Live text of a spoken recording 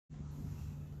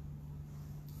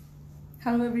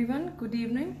Hello everyone, good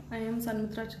evening. I am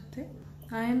Sanmitra Chitte.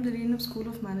 I am the Dean of School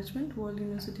of Management, World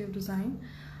University of Design,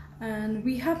 and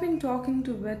we have been talking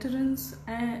to veterans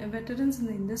in the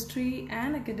industry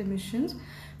and academicians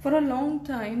for a long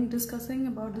time, discussing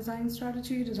about design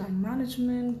strategy, design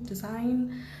management,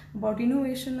 design, about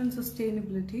innovation and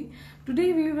sustainability.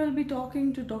 Today we will be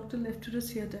talking to Dr.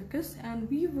 Lefteris Heretakis, and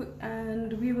we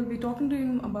will be talking to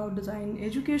him about design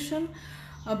education,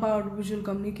 about visual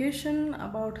communication,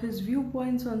 about his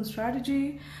viewpoints on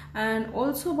strategy, and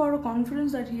also about a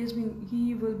conference that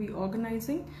he will be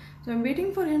organizing. So I'm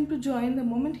waiting for him to join. The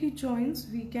moment he joins,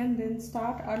 we can then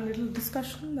start our little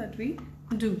discussion that we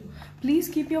do. Please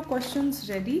keep your questions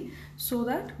ready so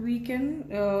that we can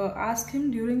ask him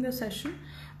during the session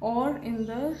or in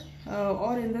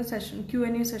the session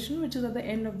Q&A session, which is at the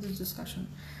end of this discussion.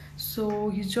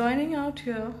 So he's joining out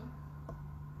here.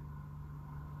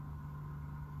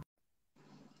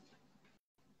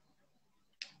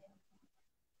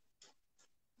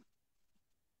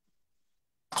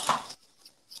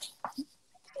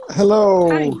 Hello.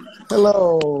 Hi.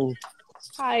 Hello.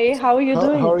 Hi, how are you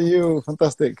doing? How are you?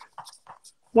 Fantastic.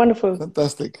 Wonderful.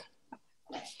 Fantastic.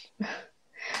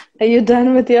 Are you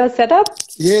done with your setup?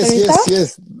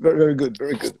 Yes. Very good.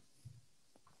 Very good.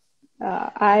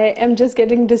 I am just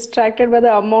getting distracted by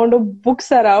the amount of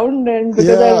books around, and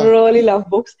because I really love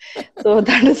books. So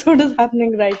that is what is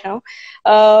happening right now.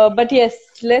 But yes,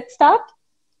 let's start.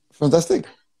 Fantastic.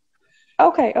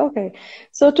 Okay.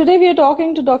 So today we are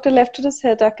talking to Dr. Lefteris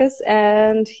Heretakis,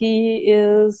 and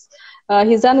he's done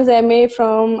his MA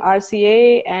from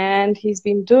RCA, and he's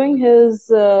been doing his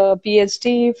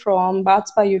PhD from Bath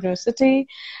Spa University,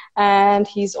 and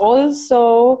he's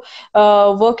also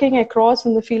working across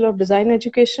in the field of design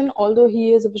education, although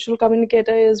he is a visual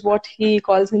communicator is what he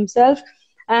calls himself.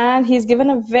 And he's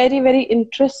given a very, very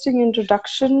interesting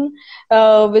introduction,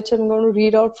 which I'm going to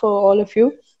read out for all of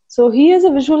you. So he is a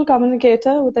visual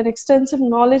communicator with an extensive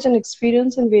knowledge and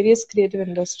experience in various creative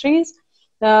industries.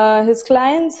 His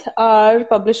clients are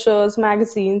publishers,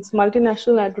 magazines,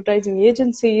 multinational advertising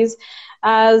agencies,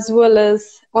 as well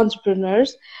as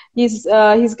entrepreneurs. He's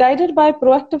guided by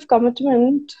proactive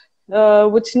commitment,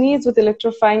 which needs with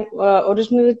electrifying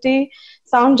originality,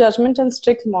 sound judgment, and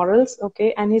strict morals.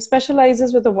 Okay, and he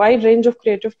specializes with a wide range of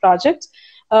creative projects.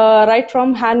 Right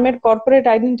from handmade corporate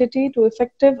identity to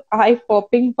effective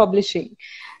eye-popping publishing.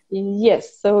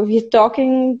 Yes, so we're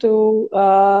talking to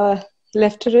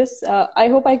Lefteris. I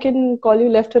hope I can call you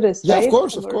Lefteris, yeah, right?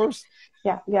 Of course.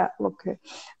 Yeah, okay.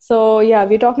 So yeah,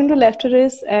 we're talking to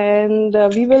Lefteris, and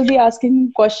we will be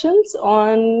asking questions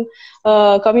on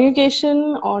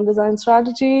communication, on design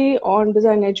strategy, on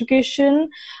design education,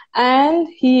 and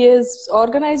he is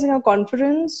organizing a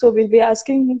conference, so we'll be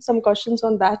asking him some questions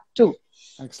on that too.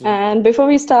 Excellent. And before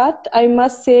we start, I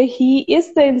must say he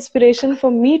is the inspiration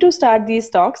for me to start these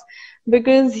talks,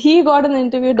 because he got an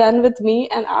interview done with me,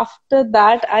 and after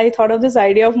that I thought of this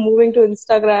idea of moving to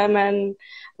Instagram and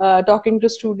talking to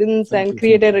students and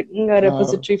creating a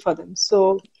repository for them.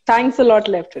 So thanks a lot,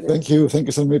 Lefteris. Thank you,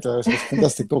 Sanmitra. It was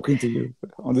fantastic talking to you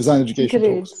on design education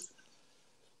talks.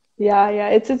 Yeah,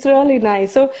 it's really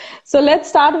nice. So let's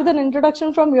start with an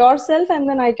introduction from yourself, and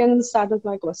then I can start with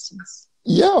my questions.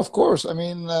 Yeah, of course. I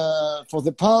mean, for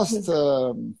the past,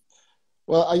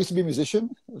 well, I used to be a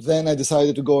musician. Then I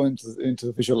decided to go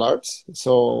into visual arts. So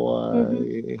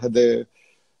I had a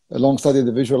long study in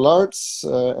the visual arts,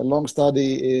 a long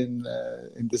study in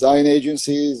design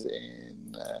agencies,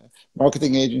 in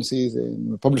marketing agencies,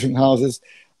 in publishing houses.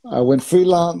 I went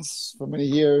freelance for many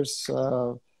years.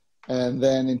 And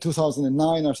then in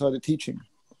 2009, I started teaching.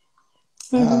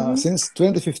 Since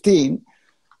 2015,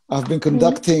 I've been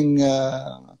conducting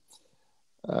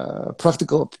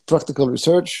practical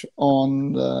research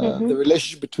on the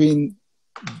relationship between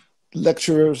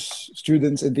lecturers,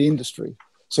 students, and the industry.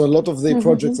 So a lot of the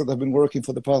projects that I've been working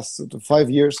for the past 5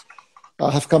 years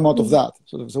have come out of that.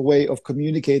 So there's a way of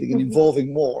communicating and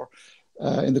involving more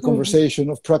in the conversation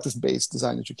of practice-based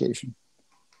design education.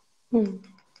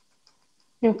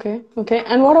 Okay.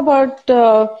 And what about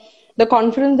the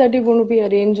conference that you're going to be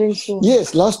arranging soon?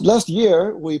 Yes, last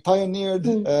year we pioneered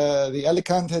the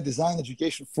Alicante Design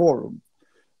Education Forum,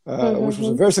 which was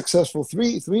a very successful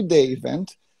three-day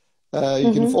event.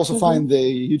 You can also find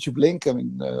the YouTube link. I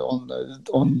mean,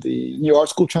 on the New Art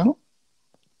School channel.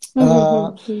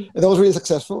 That was really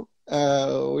successful.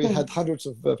 We had hundreds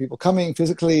of people coming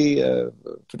physically,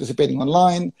 participating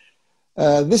online.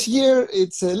 This year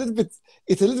it's a little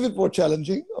bit more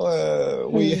challenging.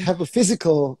 We have a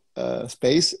physical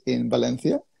space in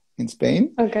Valencia, in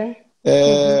Spain. Okay.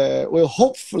 Well,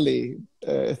 hopefully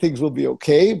things will be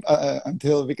okay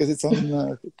until, because it's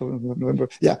on November,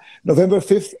 yeah, November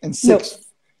 5th and 6th.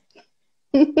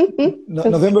 No,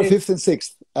 November 5th and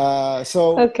 6th.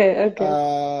 Okay.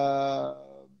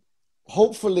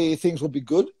 Hopefully things will be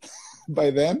good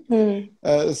by then.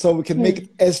 So we can make it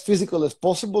as physical as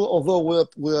possible, although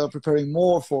we're preparing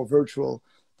more for virtual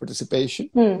participation.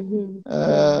 But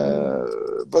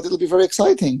it'll be very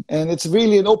exciting. And it's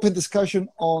really an open discussion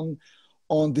on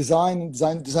design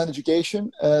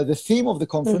education. The theme of the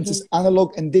conference is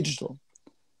analog and digital.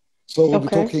 So we'll be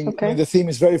talking, I mean, the theme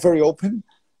is very, very open.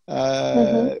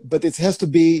 But it has to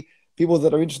be people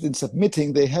that are interested in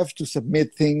submitting, they have to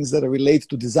submit things that are related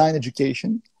to design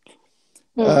education.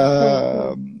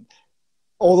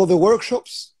 Although the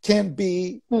workshops can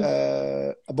be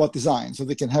about design, so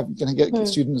they can get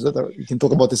students that you can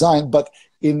talk about design, but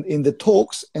in the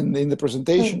talks and in the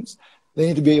presentations, they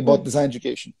need to be about design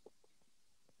education.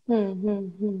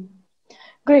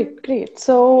 Great.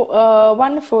 So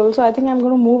wonderful. So I think I'm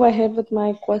going to move ahead with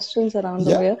my questions around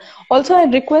the way. Also,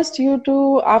 I'd request you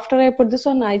to, after I put this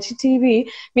on IGTV,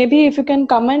 maybe if you can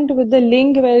comment with the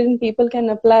link wherein people can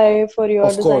apply for your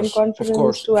design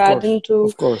conference to add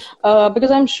into.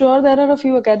 Because I'm sure there are a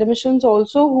few academicians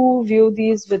also who view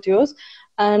these videos.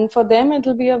 And for them, it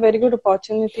will be a very good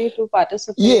opportunity to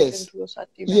participate into such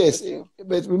events.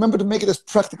 But remember to make it as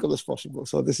practical as possible.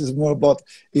 So this is more about,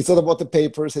 it's not about the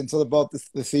papers, it's not about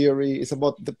the theory, it's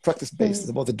about the practice base, it's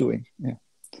about the doing.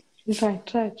 Right.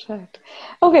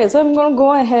 Okay, so I'm going to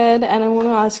go ahead and I'm going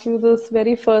to ask you this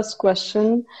very first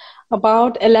question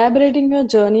about elaborating your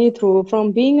journey through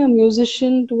from being a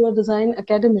musician to a design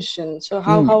academician. So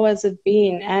how has it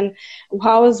been, and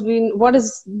what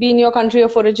has been your country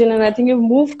of origin? And I think you've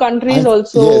moved countries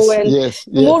also, and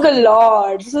moved a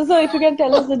lot. So if you can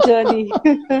tell us the journey.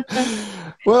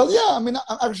 Well, yeah, I mean,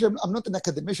 I'm not an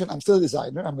academician. I'm still a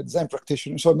designer. I'm a design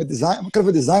practitioner. So I'm kind of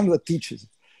a designer that teaches.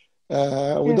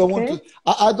 We don't want to.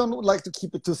 I don't like to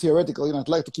keep it too theoretical. I'd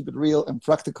like to keep it real and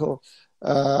practical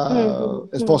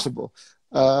as possible.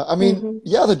 I mean,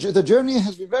 the journey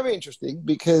has been very interesting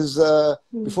because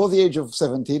before the age of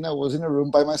 17, I was in a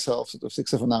room by myself, sort of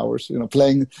 6-7 hours,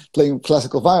 playing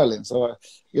classical violin. So,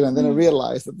 and then I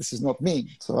realized that this is not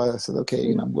me. So I said,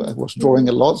 okay, I was drawing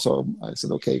a lot. So I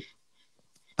said, okay,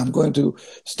 I'm going to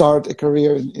start a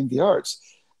career in the arts.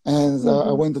 And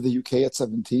I went to the UK at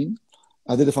 17.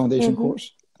 I did a foundation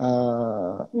course,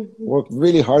 worked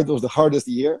really hard. It was the hardest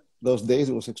year. Those days,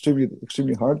 it was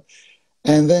extremely hard.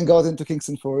 And then got into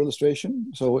Kingston for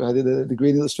illustration. So I did a degree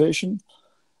in illustration,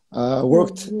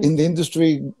 worked in the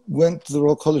industry, went to the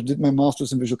Royal College, did my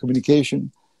master's in visual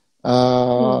communication,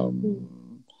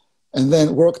 and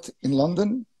then worked in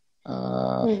London.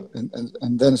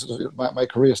 And then sort of my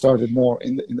career started more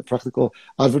in the practical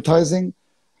advertising.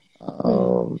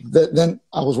 Then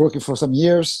I was working for some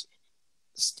years,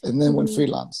 and then went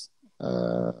freelance.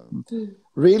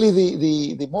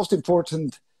 Really, the most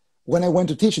important, when I went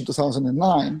to teach in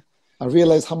 2009, I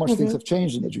realized how much things have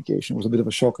changed in education. It was a bit of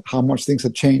a shock how much things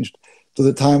had changed to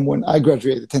the time when I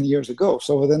graduated 10 years ago.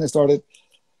 So then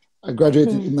I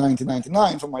graduated in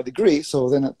 1999 from my degree. So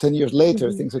then 10 years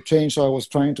later, things have changed. So I was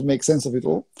trying to make sense of it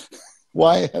all.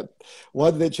 Why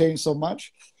did they change so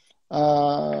much?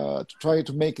 To try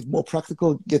to make it more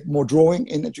practical, get more drawing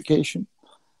in education.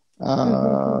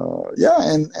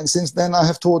 And since then I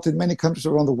have taught in many countries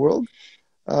around the world,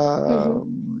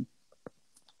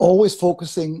 always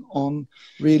focusing on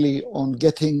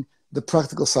getting the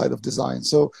practical side of design.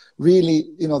 So really,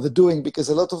 the doing, because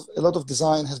a lot of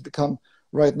design has become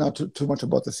right now too much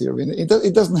about the theory, and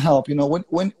it doesn't help.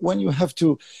 When you have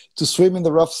to swim in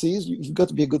the rough seas, you've got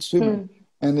to be a good swimmer,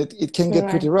 and it can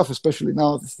get pretty rough, especially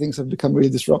now that things have become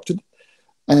really disrupted.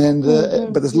 And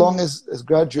but as long as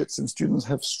graduates and students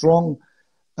have strong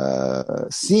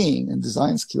seeing and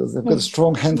design skills, they've got a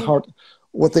strong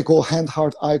what they call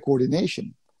hand-heart-eye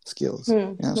coordination skills.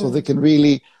 So they can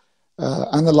really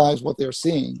analyze what they're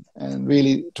seeing and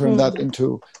really turn that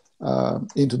into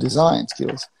design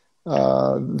skills.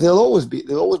 They'll always be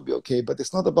okay, but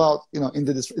it's not about in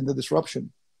the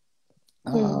disruption.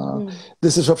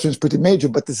 This disruption is pretty major,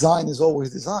 but design is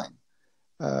always design.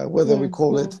 Whether we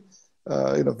call it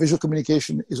visual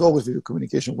communication is always visual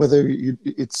communication, whether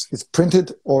it's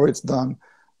printed or it's done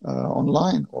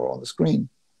online or on the screen.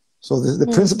 So the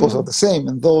principles are the same,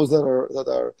 and those that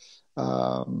are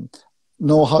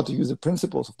know how to use the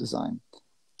principles of design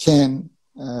can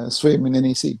swim in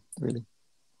any sea, really.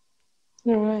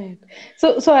 All right.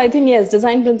 So I think, yes,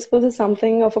 design principles is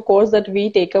something of a course that we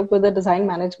take up with the design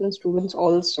management students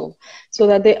also, so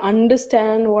that they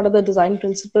understand what are the design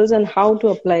principles and how to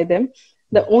apply them.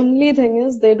 The only thing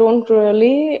is they don't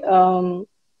really,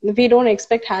 we don't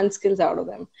expect hand skills out of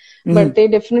them. But they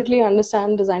definitely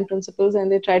understand design principles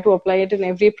and they try to apply it in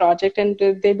every project. And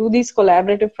they do these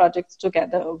collaborative projects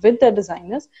together with the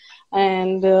designers.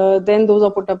 And then those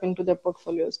are put up into their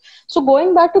portfolios. So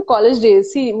going back to college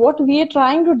days, see, what we are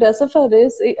trying to decipher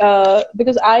is,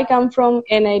 because I come from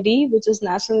NID, which is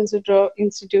National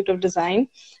Institute of Design,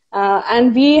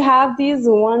 and we have these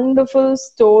wonderful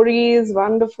stories,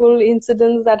 wonderful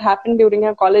incidents that happened during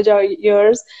our college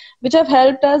years, which have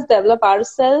helped us develop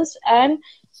ourselves. And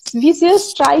we see a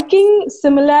striking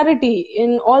similarity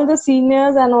in all the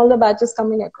seniors and all the batches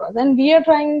coming across. And we are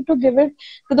trying to give it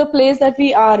to the place that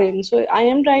we are in. So I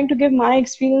am trying to give my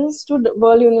experience to the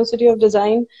World University of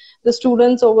Design, the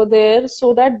students over there,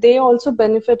 so that they also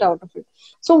benefit out of it.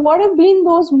 So what have been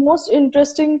those most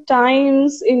interesting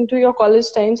times into your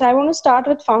college times? I want to start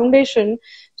with foundation.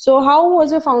 So how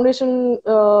was your foundation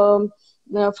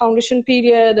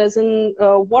period? As in,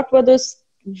 what were those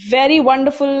very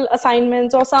wonderful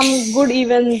assignments or some good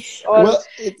events? Or, well,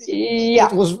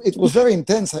 it was very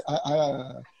intense.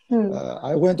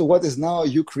 I went to what is now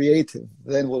U Creative,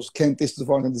 then was Kent Institute of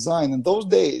Art and Design. And those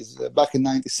days, back in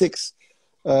 '96,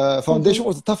 foundation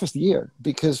was the toughest year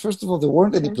because, first of all, there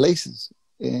weren't any places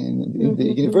in the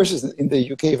universities in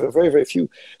the UK, very, very few.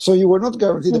 So you were not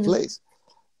guaranteed a place.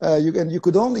 You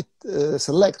could only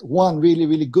select one really,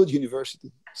 really good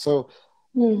university. So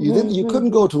you couldn't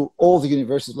go to all the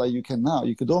universities like you can now.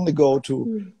 You could only go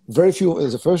to very few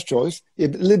as a first choice, a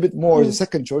little bit more as a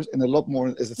second choice, and a lot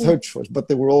more as a third choice. But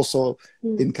they were also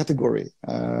in category.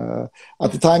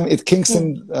 At the time at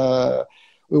Kingston,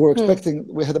 we were expecting,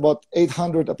 we had about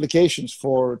 800 applications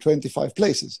for 25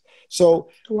 places. So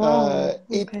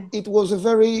it was a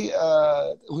very,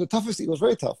 it was the toughest, it was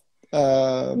very tough.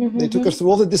 They took us through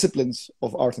all the disciplines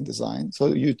of art and design. So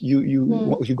you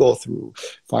go through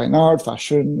fine art,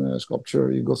 fashion,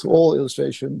 sculpture, you go through all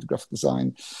illustration, graphic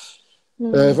design,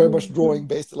 very much drawing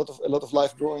based, a lot of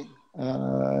life drawing.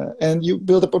 And you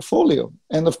build a portfolio.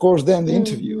 And of course, then the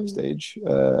interview stage,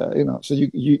 so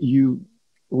you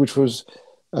which was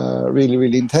really,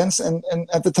 really intense. And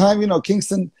at the time,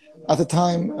 Kingston at the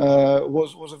time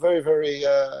was a very, very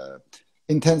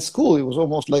intense school. It was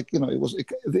almost like, it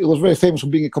was very famous for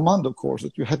being a commando course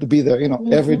that you had to be there,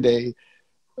 every day,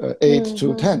 8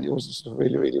 to 10. It was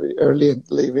really, really, really early and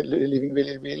leaving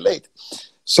really, really late.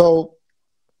 So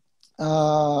 8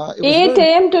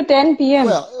 a.m. to 10 p.m.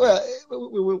 Well,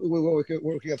 we were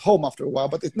working at home after a while,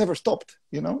 but it never stopped.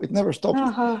 It never stopped.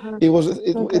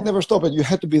 It never stopped, and you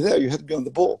had to be there. You had to be on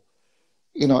the ball.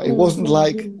 It wasn't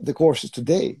like the courses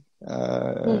today,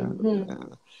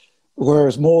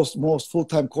 whereas most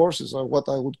full-time courses are what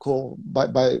I would call, by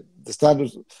the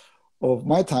standards of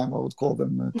my time, I would call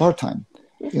them part-time.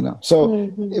 So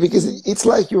because it's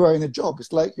like you are in a job,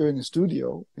 it's like you're in a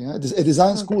studio. A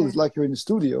design school is like you're in a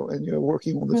studio and you're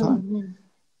working all the time.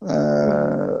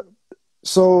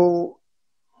 So,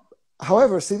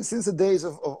 however, since the days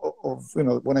of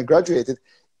when I graduated,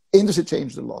 industry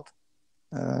changed a lot,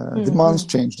 demands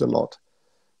changed a lot,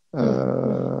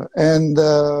 and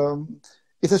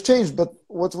it has changed. But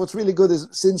what's really good is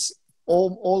since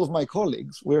all of my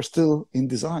colleagues were still in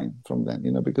design from then,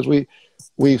 because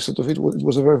we sort of, it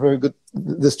was a very, very good,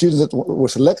 the students that were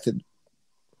selected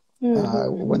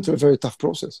went through a very tough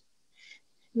process.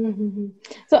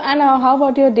 So, Anna, how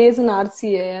about your days in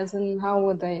RCA, as in how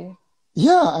were they?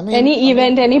 Yeah, I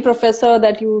mean, any professor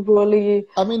that you really,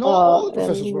 all the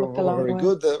professors were very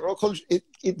good. The Royal College,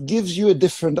 it gives you a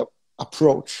different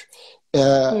approach.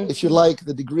 If you like,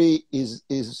 the degree is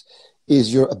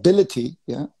your ability,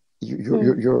 your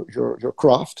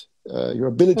craft, your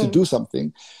ability to do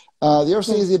something. The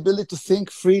RCA is the ability to think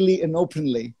freely and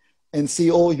openly and see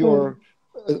all the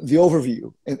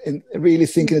overview and really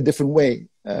think in a different way.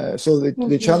 So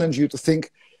they challenge you to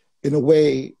think in a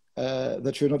way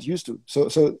that you're not used to.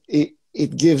 So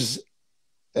it gives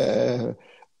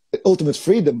ultimate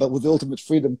freedom, but with the ultimate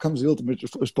freedom comes the ultimate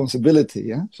responsibility.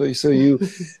 Yeah. So you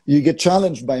get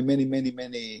challenged by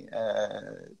many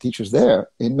teachers there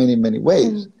in many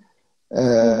ways.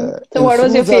 So what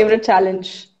was your favorite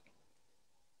challenge?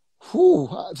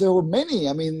 There were many.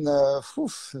 I mean, there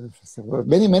were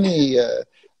many.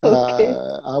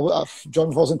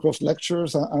 John Vosencroft's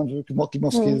lectures, Andrew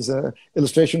Kimowski's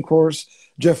illustration course,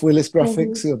 Jeff Willis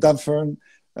graphics, Dan Fern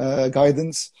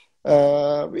guidance.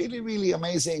 Really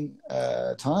amazing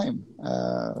time.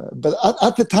 But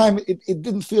at the time, it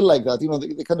didn't feel like that.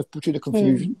 They kind of put you in a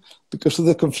confusion because of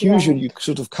the confusion you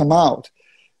sort of come out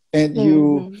and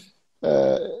you.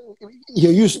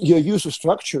 you're used to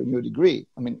structure in your degree.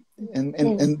 I mean,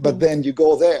 but then you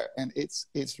go there, and it's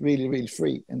really, really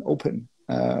free and open.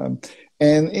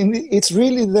 It's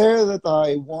really there that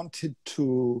I wanted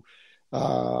to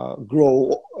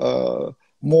grow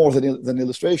more than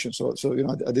illustration. So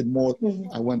I did more.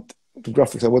 I went to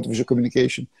graphics. I went to visual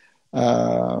communication.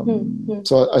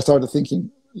 So I started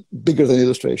thinking bigger than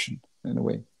illustration in a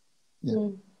way. Yeah.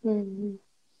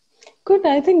 Good.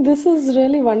 I think this is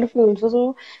really wonderful.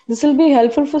 So this will be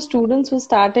helpful for students who are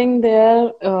starting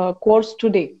their course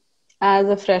today as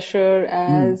a fresher,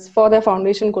 as for their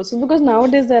foundation courses, because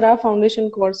nowadays there are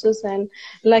foundation courses, and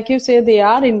like you say, they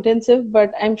are intensive,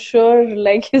 but I'm sure,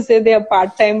 like you say, they are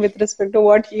part-time with respect to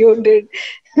what you did.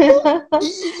 Well,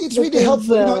 it's really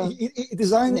helpful.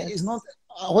 Design is not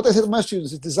what I say to my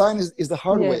students. Design is the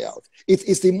hard way out.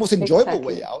 It's the most enjoyable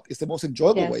way out. It's the most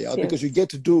enjoyable way out because you get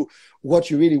to do what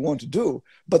you really want to do.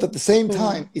 But at the same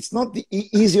time, it's not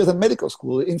easier than medical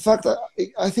school. In fact,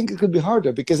 I think it could be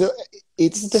harder because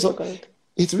it's difficult.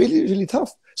 It's really, really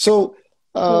tough. So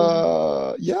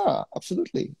yeah,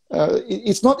 absolutely.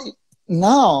 It's not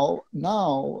now.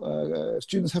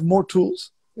 Students have more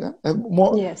tools. Yeah,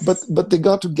 more. Yes. But they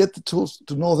got to get the tools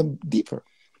to know them deeper.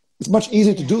 It's much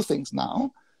easier to do things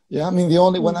now. Yeah, I mean,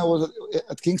 when I was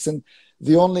at Kingston,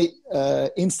 the only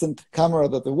instant camera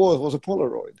that there was a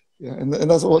Polaroid. Yeah, and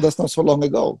that's not so long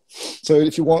ago. So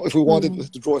if we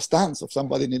wanted to draw a stance of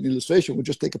somebody in an illustration, we'd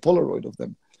just take a Polaroid of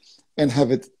them and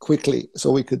have it quickly,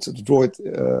 so we could sort of draw it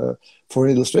for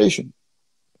an illustration.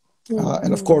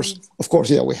 And of course,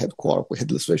 yeah, we had Quark, we had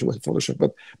illustration, we had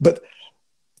Photoshop, but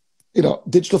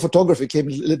digital photography came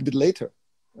a little bit later.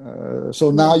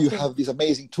 So now you have these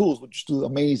amazing tools which do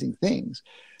amazing things.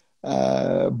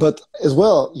 But as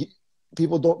well,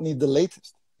 people don't need the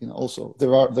latest. Also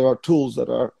there are tools that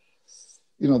are,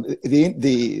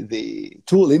 the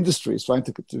tool industry is trying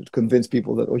to convince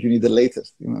people that you need the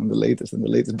latest, and the latest and the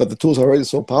latest. But the tools are already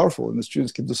so powerful, and the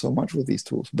students can do so much with these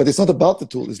tools. But it's not about the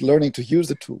tool; it's learning to use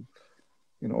the tool.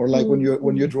 Or like when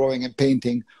you're drawing and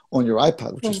painting on your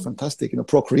iPad, which is fantastic.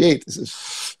 Procreate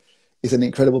is an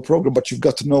incredible program, but you've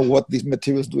got to know what these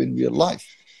materials do in real life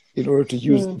in order to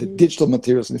use the digital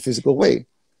materials in a physical way.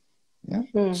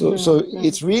 Yeah. So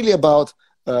it's really about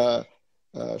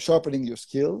sharpening your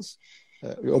skills,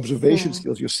 your observation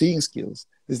skills, your seeing skills.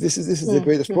 This is the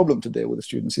greatest problem today with the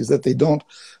students, is that they don't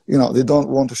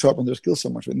want to sharpen their skills so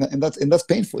much, and that's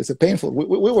painful. It's painful.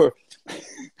 We were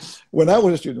when I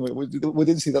was a student, we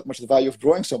didn't see that much the value of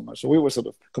drawing so much, so we were sort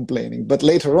of complaining. But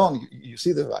later on, you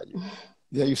see the value.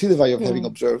 Yeah, you see the value of having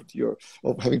observed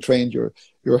of having trained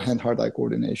your hand-heart-eye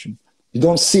coordination. You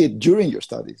don't see it during your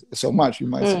studies so much, you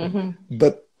might say,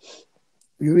 but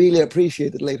you really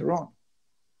appreciate it later on.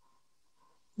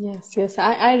 Yes.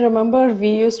 I remember we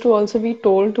used to also be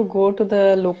told to go to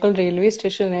the local railway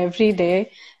station every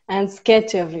day and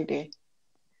sketch every day.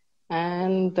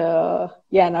 And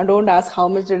now don't ask how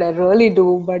much did I really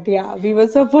do, but yeah, we were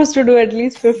supposed to do at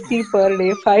least 50 per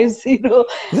day, 50.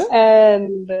 Yeah.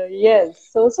 And yes,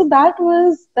 so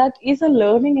that is a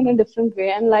learning in a different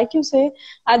way. And like you say,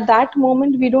 at that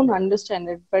moment we don't understand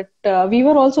it, but we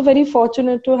were also very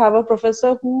fortunate to have a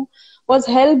professor who was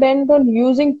hell bent on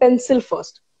using pencil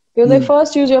first. They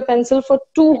first use your pencil for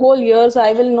 2 whole years.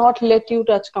 I will not let you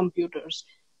touch computers.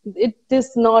 It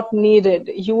is not needed.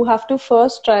 You have to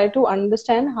first try to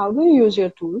understand how to use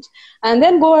your tools and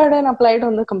then go ahead and apply it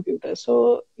on the computer.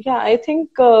 So yeah, I think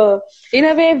in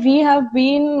a way we have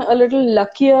been a little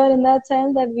luckier in that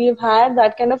sense, that we have had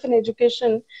that kind of an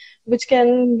education which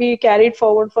can be carried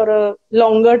forward for a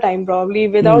longer time, probably,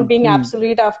 without being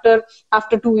obsolete after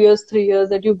 2 years, 3 years,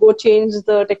 that you go change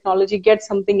the technology, get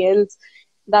something else.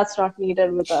 That's not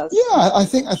needed with us. Yeah, I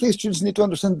think students need to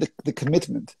understand the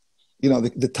commitment.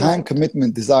 The time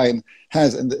commitment design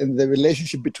has, and the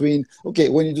relationship between,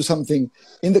 when you do something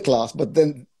in the class, but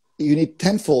then you need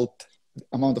tenfold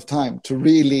amount of time to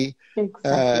really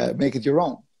make it your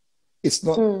own. It's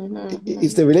not.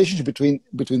 It's the relationship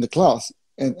between the class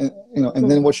and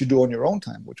then what you do on your own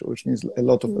time, which needs a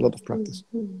lot of practice.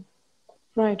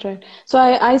 Right. So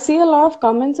I see a lot of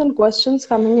comments and questions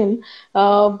coming in,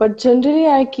 but generally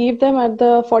I keep them at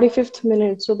the 45th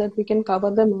minute so that we can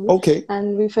cover them all. Okay.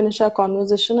 And we finish our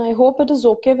conversation. I hope it is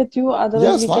okay with you.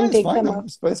 Otherwise, we can take them up.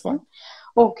 It's fine.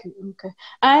 Okay.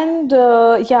 And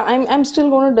I'm still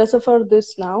going to decipher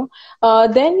this now.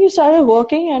 Then you started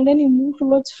working and then you moved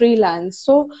towards freelance.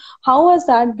 So how has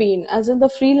that been, as in the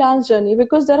freelance journey?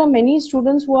 Because there are many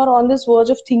students who are on this verge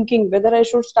of thinking whether I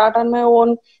should start on my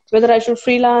own, whether I should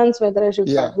freelance, whether I should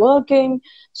start working.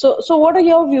 So what are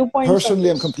your viewpoints? Personally,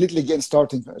 I'm completely against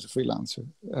starting as a freelancer.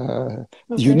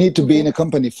 You need to be in a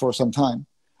company for some time.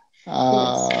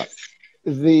 Yes.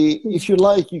 If you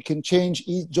like, you can change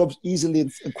jobs easily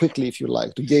and quickly if you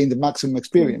like to gain the maximum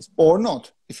experience, or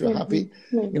not if you're happy,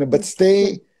 but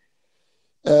stay.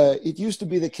 It used to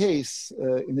be the case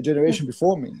in the generation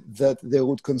before me that they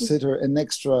would consider an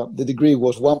extra. The degree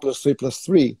was 1 + 3 +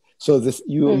 3, so this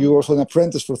you're also an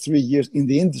apprentice for 3 years in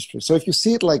the industry. So if you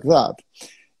see it like that,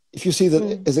 if you see that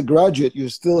as a graduate, you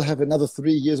still have another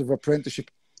 3 years of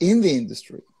apprenticeship in the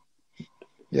industry.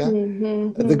 Yeah.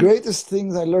 The greatest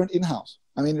things I learned in-house.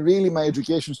 I mean, really, my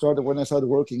education started when I started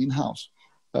working in-house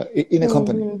in a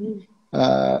company,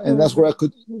 and that's where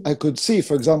I could see.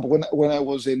 For example, when I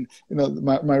was in,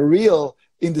 my real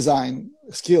InDesign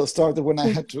skills started when I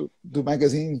had to do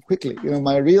magazine quickly.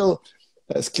 My real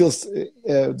skills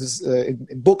in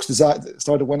books design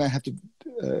started when I had to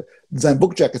design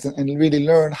book jackets and really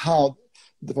learn how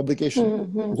the publication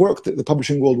worked, the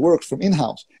publishing world worked from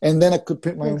in-house. And then I could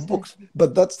print my own books.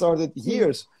 But that started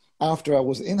years after I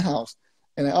was in-house.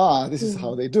 And this is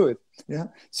how they do it. Yeah.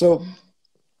 So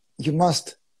you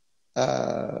must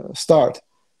start.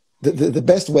 The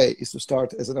best way is to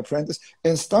start as an apprentice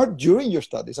and start during your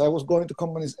studies. I was going to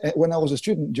companies when I was a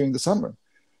student during the summer.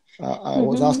 I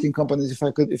was asking companies if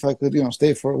I could,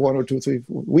 stay for 1 or 2, 3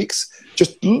 weeks,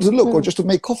 just to look or just to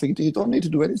make coffee. You don't need to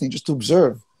do anything, just to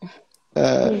observe.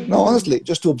 No, honestly,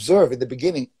 just to observe in the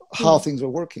beginning how things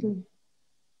are working,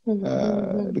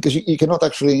 because you cannot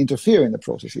actually interfere in the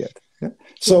process yet. Yeah?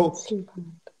 So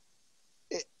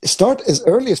start as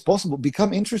early as possible.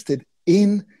 Become interested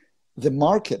in the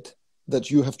market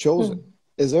that you have chosen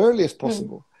as early as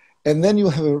possible, and then you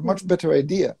have a much better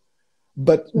idea.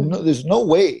 But there's no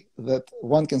way that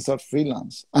one can start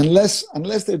freelance unless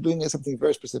they're doing something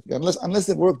very specific. Unless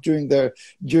they work during their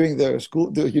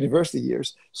university years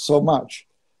so much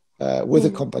with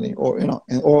a company,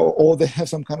 or they have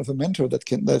some kind of a mentor that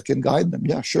can guide them.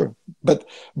 Yeah, sure. But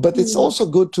it's also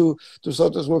good to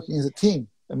start as working as a team.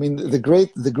 I mean,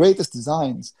 the greatest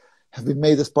designs have been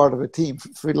made as part of a team.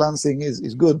 Freelancing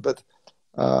is good, but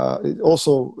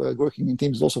also working in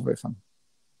teams is also very fun.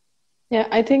 Yeah,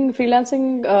 I think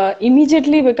freelancing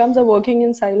immediately becomes a working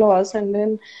in silos, and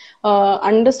then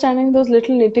understanding those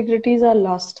little nitty-gritties are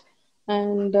lost.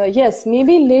 And yes,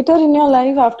 maybe later in your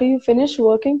life, after you finish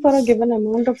working for a given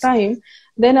amount of time,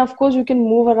 then of course you can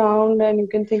move around and you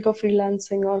can think of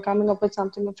freelancing or coming up with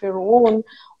something of your own,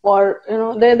 or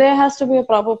there has to be a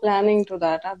proper planning to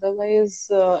that. Otherwise,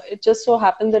 it just so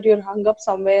happens that you're hung up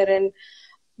somewhere and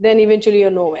then eventually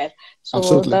you're nowhere. So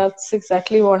Absolutely. That's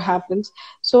exactly what happens.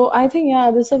 So I think,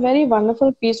 this is a very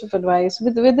wonderful piece of advice.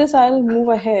 With this, I'll move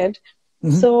ahead.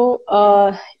 So,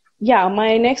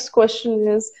 my next question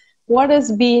is, what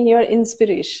has been your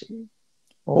inspiration?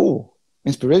 Oh,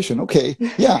 inspiration. Okay.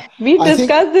 Yeah. We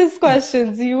discussed these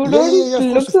questions. You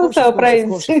don't look so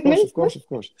surprised.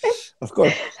 Of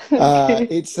course. Okay.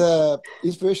 It's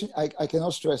inspiration. I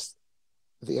cannot stress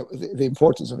the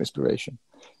importance of inspiration.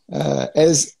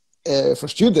 For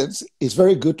students, it's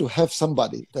very good to have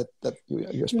somebody that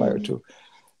you aspire to.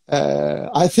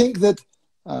 I think that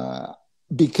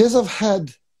because I've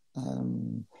had,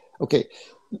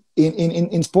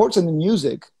 in sports and in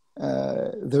music,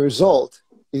 the result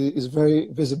is very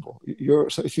visible.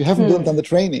 So if you haven't done the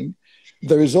training,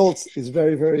 the result is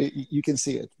very, very, you can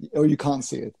see it, or you can't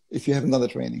see it if you haven't done the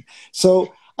training.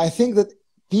 So I think that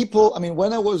people, I mean,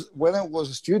 when I was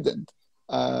a student,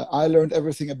 I learned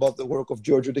everything about the work of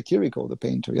Giorgio de Chirico, the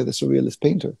painter, the surrealist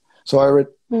painter. So I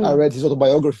read his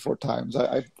autobiography 4 times.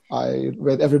 I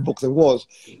read every book there was.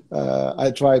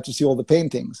 I tried to see all the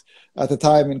paintings. At the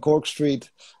time in Cork Street,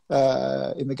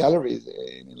 in the galleries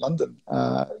in London,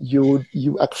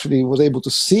 you actually was able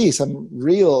to see some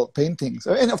real paintings,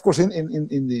 and of course in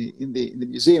the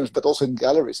museums, but also in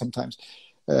galleries sometimes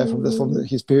from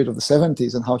his period of the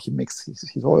 70s and how he makes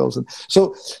his oils. And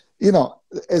so,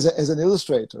 as an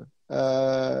illustrator,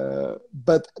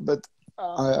 but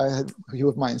he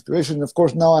was my inspiration. Of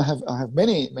course, now I have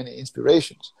many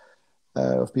inspirations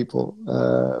of people,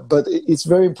 but it's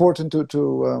very important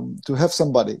to have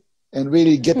somebody and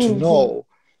really get to know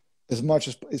as much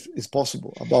as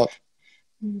possible about,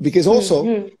 because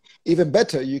also even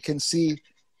better you can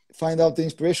find out the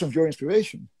inspiration of your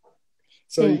inspiration,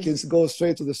 so you can go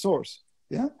straight to the source.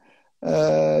 Yeah.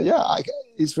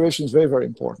 Inspiration is very, very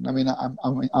important. I mean,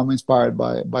 I'm inspired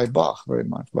by Bach very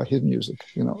much, by his music,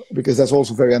 because that's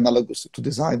also very analogous to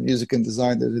design. Music and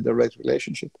design, there's a direct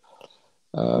relationship.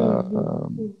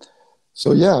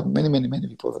 So yeah, many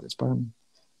people that inspire me.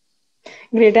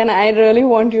 Great, and I really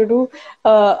want you to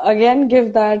again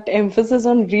give that emphasis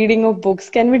on reading of books.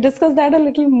 Can we discuss that a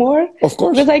little more? Of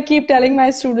course. Because I keep telling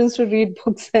my students to read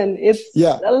books, and it's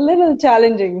a little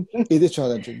challenging. It is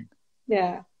challenging.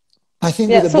 Yeah. I think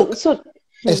Yeah. with the book, So.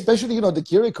 especially, you know, the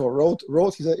Kiriko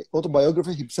wrote his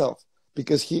autobiography himself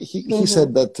because he said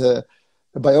that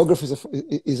a biography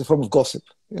is a form of gossip.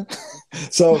 Yeah?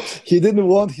 So he didn't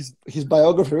want his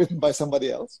biography written by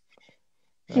somebody else.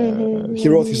 He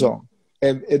wrote his own.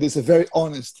 And it is a very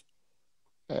honest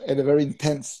and a very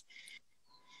intense,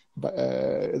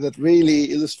 that really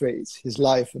illustrates his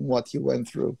life and what he went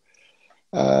through.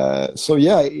 So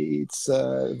yeah, it's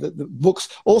the books.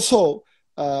 Also,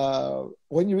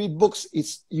 when you read books,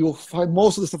 you'll find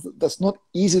most of the stuff that's not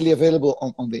easily available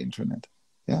on the internet.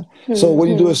 Yeah. So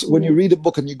when you read a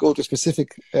book and you go to a specific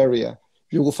area,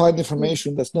 you will find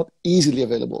information that's not easily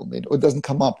available, or it doesn't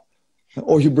come up.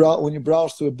 Or when you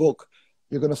browse through a book,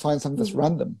 you're going to find something that's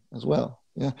random as well.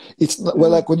 Yeah. It's not, well,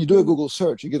 like when you do a Google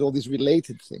search, you get all these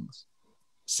related things,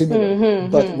 similar.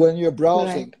 But when you're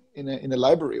browsing in a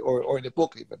library or in a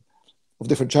book even of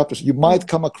different chapters, you might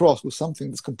come across with something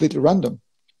that's completely random.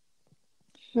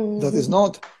 That is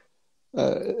not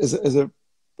as a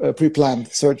pre-planned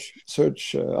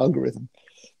search algorithm.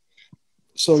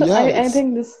 So yeah, I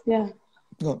think this, yeah.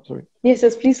 No, sorry.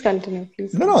 Yes, please continue.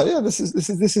 Please. No, yeah. This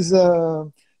is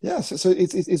yeah. So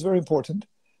it's very important.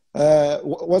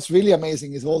 What's really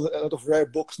amazing is a lot of rare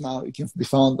books now it can be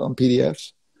found on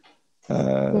PDFs.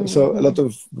 So a lot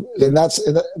of,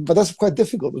 but that's quite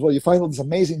difficult as well. You find all these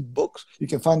amazing books. You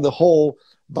can find the whole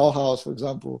Bauhaus, for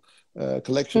example,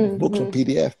 collection of books on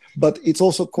PDF. But it's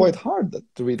also quite hard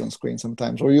to read on screen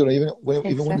sometimes, or even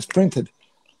when it's printed.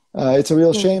 It's a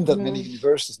real shame that many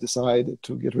universities decide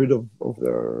to get rid of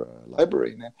their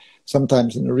library.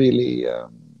 Sometimes in a really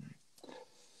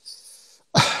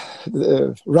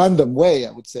random way,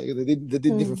 I would say. They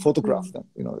didn't even photograph them.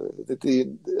 You know,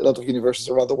 a lot of universities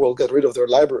around the world got rid of their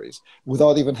libraries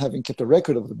without even having kept a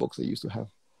record of the books they used to have.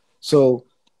 So,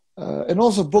 and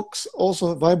also books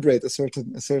also vibrate a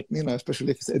certain, you know,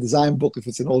 especially if it's a design book, if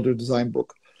it's an older design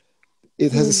book,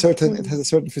 it has a certain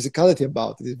physicality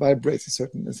about it. It vibrates a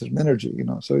certain energy, you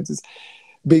know. So it is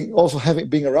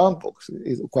being around books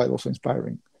is quite also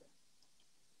inspiring.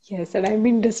 Yes, and I've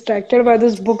been distracted by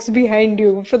those books behind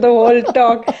you for the whole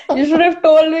talk. You should have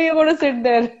told me you're going to sit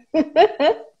there.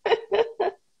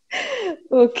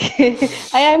 Okay.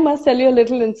 I must tell you a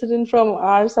little incident from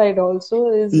our side also.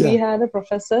 We had a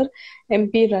professor,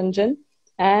 MP Ranjan,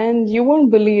 and you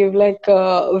won't believe, like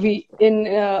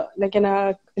in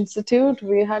our institute,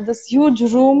 we had this huge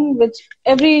room which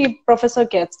every professor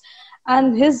gets,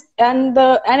 and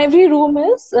every room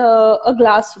is a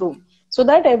glass room, so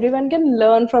that everyone can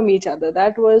learn from each other.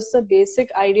 That was the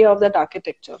basic idea of that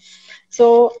architecture.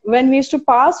 So when we used to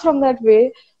pass from that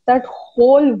way, that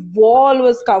whole wall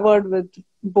was covered with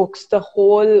books. The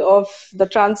whole of the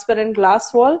transparent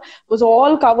glass wall was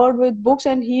all covered with books,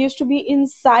 and he used to be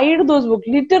inside those books,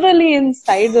 literally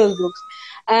inside those books.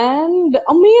 And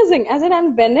amazing,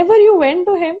 and whenever you went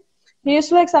to him, he used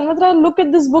to like, Sanmitra, look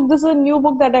at this book. This is a new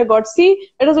book that I got. See,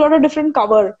 it has got a different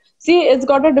cover. See, it's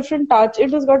got a different touch.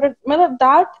 It has got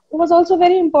that was also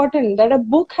very important, that a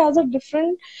book has a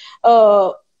different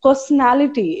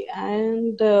personality,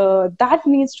 and that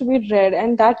needs to be read,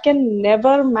 and that can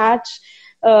never match.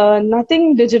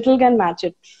 Nothing digital can match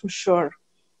it, for sure.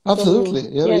 Absolutely. So,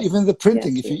 yeah. yes, even the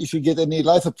printing, if you get any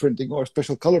litho printing or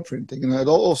special color printing, you know, it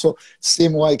also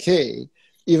CMYK,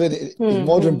 even in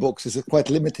modern books, is quite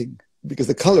limiting because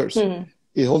the colors,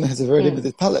 it only has a very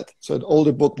limited palette. So an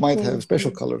older book might have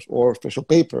special colors or special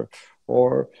paper.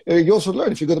 Or you also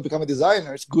learn, if you're going to become a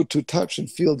designer, it's good to touch and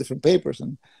feel different papers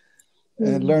and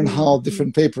learn how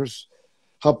different papers,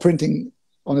 how printing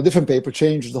on a different paper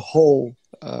changes the whole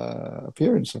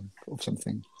appearance of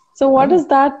something. So what is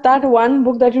that one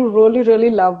book that you really, really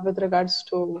love with regards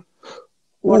to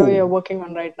what we are working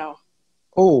on right now?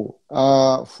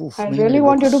 I really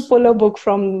want you to pull a book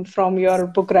from your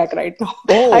book rack right now.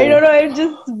 I don't know, it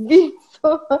just be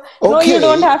so... Okay. No, you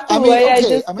don't have to.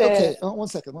 Okay. One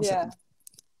second.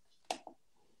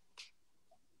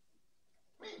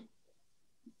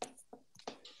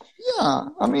 Yeah,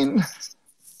 I mean,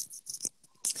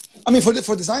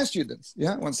 for design students,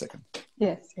 yeah. 1 second.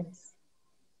 Yes.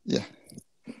 Yeah,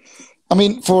 I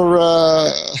mean, for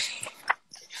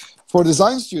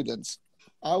design students,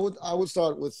 I would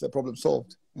start with Problem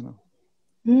Solved. You know,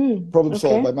 Problem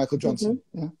Solved by Michael Johnson.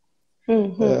 Yeah,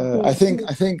 I think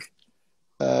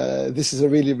this is a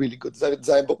really, really good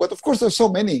design book. But of course, there's so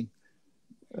many.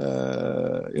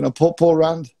 You know, Paul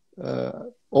Rand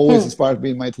always inspired me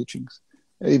in my teachings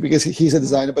because he's a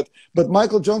designer. But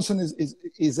Michael Johnson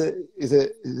is a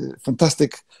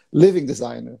fantastic living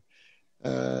designer.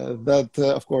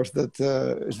 Of course,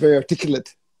 is very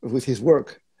articulate with his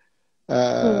work,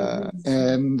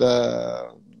 and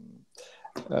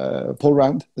Paul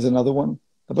Round is another one.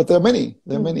 But there are many.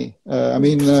 There are many. I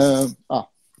mean,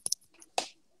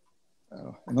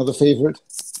 another favorite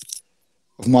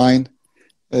of mine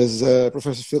is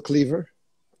Professor Phil Cleaver.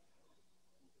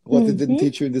 What they didn't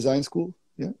teach you in design school.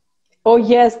 Yeah. Oh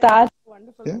yes, that's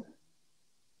wonderful. Yeah.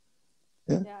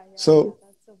 Yeah. Yeah, yeah, so,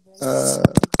 that's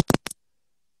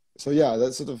so yeah,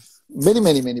 that's sort of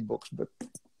many books, but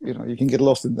you know, you can get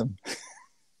lost in them.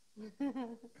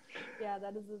 yeah,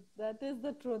 that is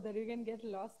the truth, that you can get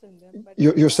lost in them. But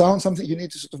Your sound, something you need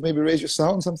to sort of maybe raise your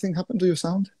sound. Something happened to your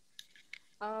sound?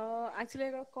 actually,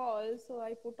 I got a call, so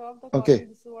I put off the call. Okay.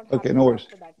 And this is what Okay. happened No worries.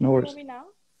 after that. No Can you worries. hear me now?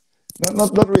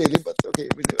 Not really, but okay.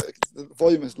 The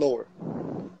volume is lower.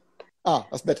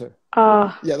 That's better.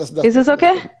 Yeah, that's Is this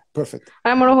okay? That's perfect.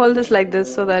 I'm gonna hold this like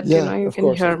this so that Yeah, you of can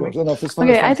course, hear of course. me. No, it's fine,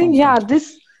 Okay, fine, I think fine.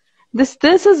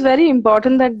 this is very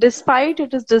important, that despite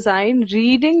it is design,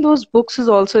 reading those books is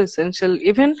also essential.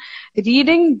 Even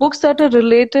reading books that are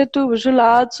related to visual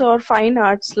arts or fine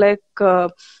arts, like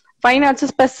fine arts is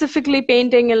specifically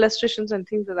painting, illustrations, and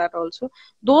things like that also.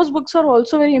 Those books are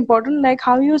also very important, like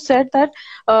how you said that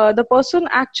the person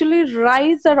actually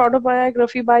writes that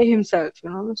autobiography by himself, you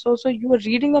know. So you are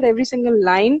reading that every single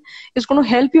line is going to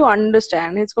help you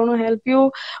understand. It's going to help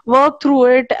you work through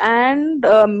it, and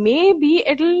maybe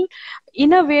it'll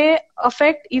in a way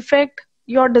affect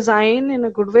your design in a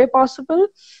good way possible,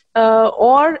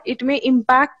 or it may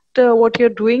impact what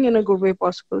you're doing in a good way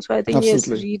possible. So I think yes,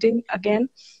 Absolutely. reading again.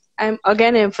 I'm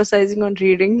again emphasizing on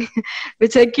reading,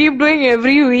 which I keep doing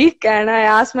every week. And I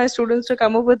ask my students to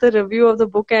come up with a review of the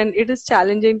book, and it is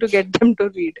challenging to get them to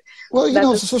read. Well, you That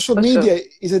know, is social for media sure.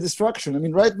 is a distraction. I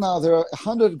mean, right now there are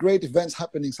 100 great events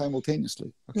happening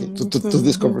simultaneously, okay, to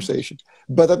this conversation.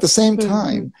 But at the same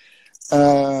time,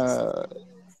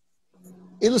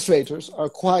 illustrators are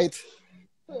quite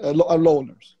are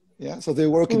loners. Yeah, so they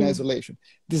work in isolation.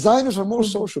 Designers are more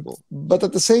sociable, but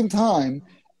at the same time,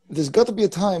 there's got to be a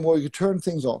time where you turn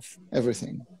things off,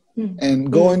 everything,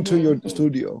 and go into your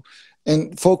studio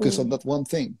and focus on that one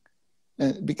thing,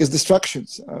 because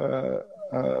distractions are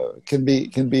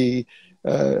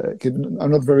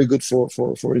not very good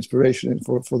for inspiration and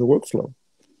for the workflow.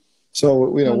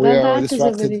 So you know, we are that is a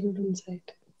distracted. very good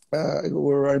insight.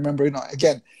 Where I remember, you know,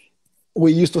 again,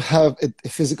 we used to have a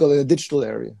physical and a digital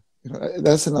area. You know,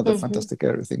 that's another fantastic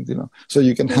area thing, you know. So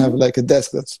you can have like a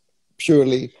desk that's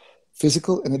purely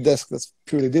physical and a desk that's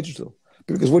purely digital.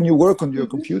 Because when you work on your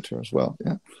computer as well,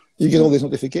 yeah, you get all these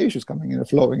notifications coming in and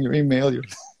flowing, your email,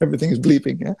 everything is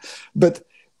bleeping, yeah. But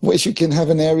once you can have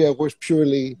an area where it's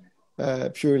purely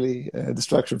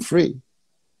distraction free,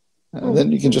 then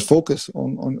you can just focus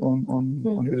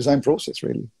on your design process,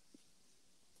 really.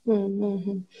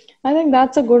 I think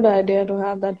that's a good idea, to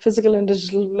have that physical and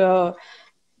digital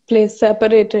place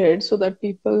separated, so that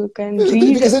people can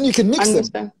read, because then you can mix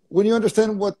understand. them when you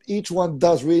understand what each one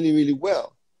does really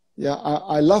well. Yeah,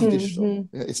 I love digital.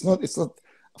 Yeah, it's not.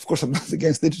 Of course, I'm not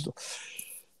against digital,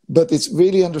 but it's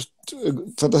really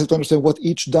fantastic to understand what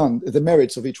each done, the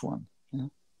merits of each one, yeah?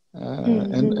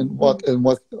 And what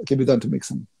can be done to mix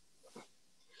them.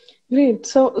 Great.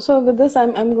 So with this,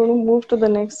 I'm going to move to the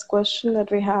next question that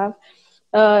we have.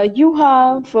 You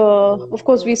have, of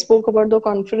course, we spoke about the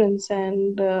conference,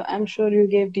 and I'm sure you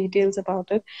gave details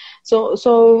about it.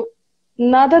 So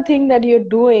another thing that you're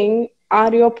doing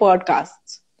are your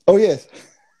podcasts. Oh yes.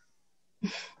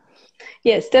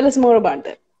 Yes, tell us more about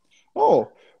that.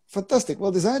 Oh, fantastic!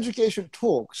 Well, Design Education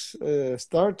Talks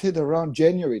started around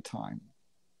January time,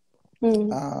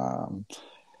 and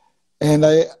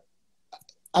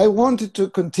I wanted to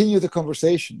continue the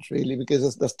conversations, really,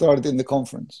 because that started in the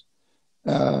conference.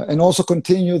 And also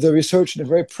continue the research in a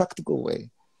very practical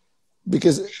way,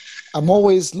 because I'm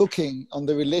always looking on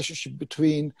the relationship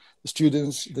between the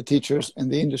students, the teachers,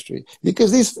 and the industry,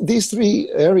 because these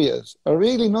three areas are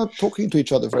really not talking to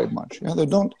each other very much. You know,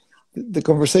 the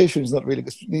conversation is not really,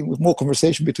 with more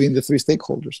conversation between the three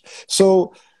stakeholders.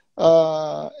 So,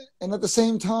 and at the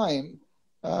same time,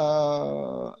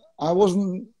 I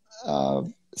wasn't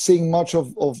seeing much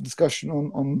of discussion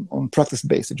on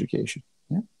practice-based education.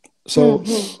 Yeah? So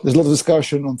there's a lot of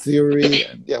discussion on theory,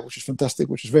 and which is fantastic,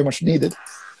 which is very much needed.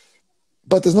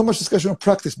 But there's not much discussion on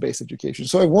practice-based education.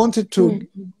 So I wanted to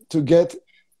get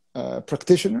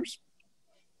practitioners,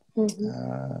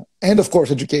 and of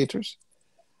course educators,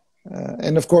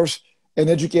 and of course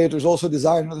educators also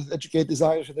designers educate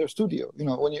designers in their studio. You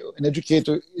know, an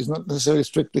educator is not necessarily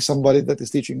strictly somebody that is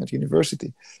teaching at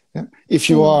university. Yeah? If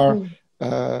you are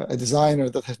a designer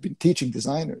that has been teaching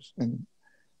designers and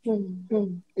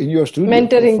in your studio,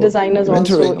 mentoring designers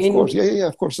also, of course,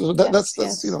 of course. So that's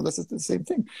you know, that's the same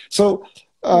thing. So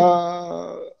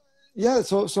yeah,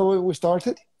 so we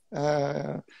started,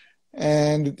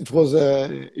 and it was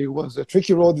a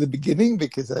tricky road at the beginning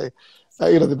because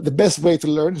the best way to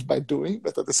learn is by doing,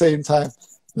 but at the same time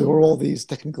there were all these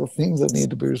technical things that needed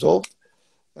to be resolved,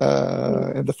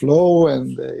 and the flow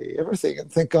and everything.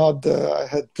 And thank God I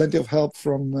had plenty of help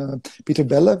from Peter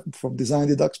Bella from Design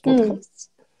Deducts podcasts.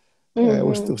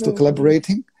 We're still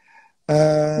collaborating,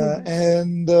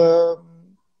 and.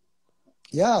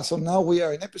 Yeah, so now we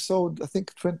are in episode, I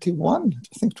think 21,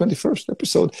 I think 21st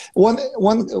episode. We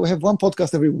have one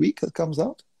podcast every week that comes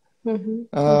out,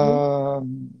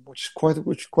 which is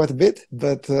quite a bit,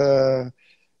 but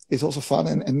it's also fun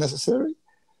and necessary.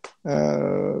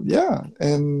 Yeah,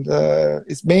 and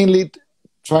it's mainly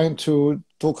trying to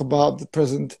talk about the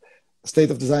present state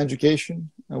of design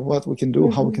education, what we can do,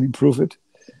 how we can improve it,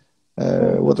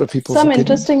 what are people's Some opinions.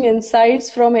 interesting insights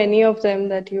from any of them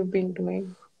that you've been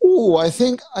doing. Oh, I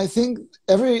think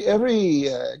every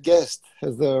guest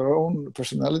has their own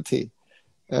personality.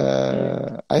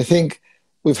 I think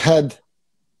we've had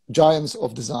giants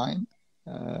of design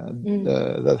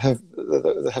that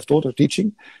have taught or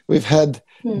teaching. We've had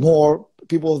more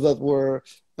people that were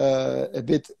a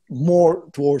bit more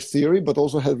towards theory, but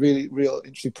also had really real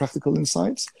interesting practical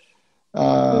insights.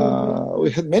 We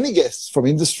had many guests from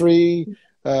industry.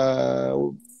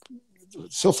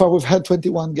 So far, we've had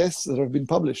 21 guests that have been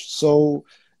published. So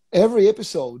every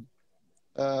episode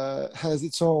has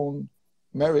its own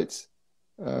merits,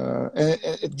 and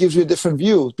it gives you a different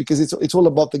view because it's all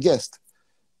about the guest.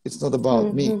 It's not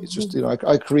about me. It's just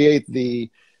I create the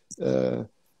room,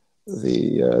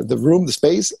 the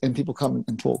space, and people come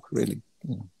and talk. Really.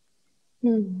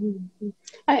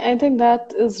 I think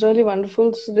that is really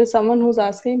wonderful. So there's someone who's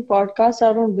asking, podcasts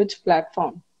are on which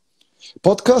platform?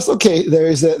 Podcast, okay.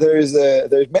 There's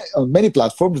on many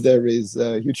platforms. There is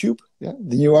YouTube,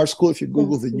 the New Art School. If you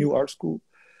Google the New Art School,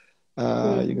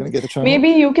 you're gonna get a channel. Maybe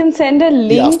you can send a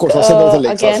link. Yeah, of course. I'll send all the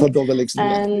links. Again, I'll send all the links.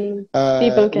 And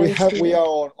people can. We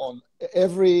are on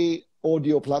every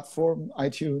audio platform: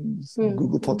 iTunes,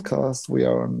 Google Podcasts. We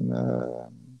are on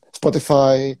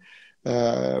Spotify.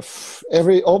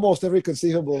 Almost every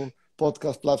conceivable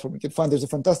podcast platform you can find. There's a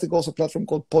fantastic also platform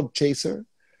called Podchaser,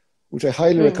 which I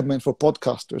highly recommend for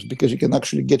podcasters because you can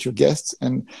actually get your guests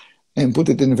and put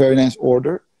it in a very nice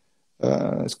order.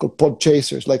 It's called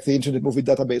Podchaser. It's like the Internet Movie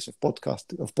Database of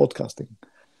podcasting.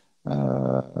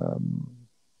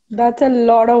 That's a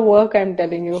lot of work, I'm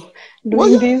telling you.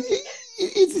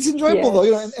 It's enjoyable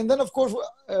though, and then of course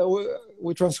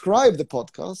we transcribe the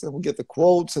podcast and we get the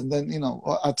quotes, and then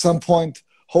at some point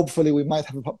hopefully we might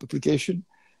have a publication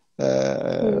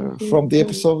from the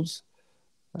episodes.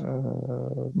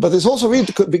 But it's also really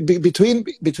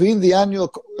between the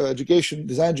annual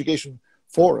design education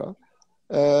fora,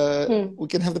 we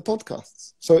can have the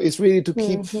podcasts. So it's really to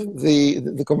keep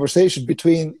the conversation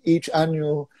between each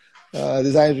annual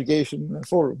design education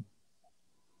forum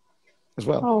as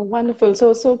well. Oh, wonderful!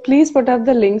 So please put up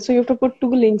the link. So you have to put 2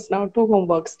 links now, 2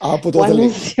 homeworks. I'll put all the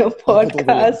links. One is your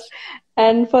podcast,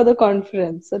 and for the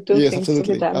conference. So 2 things to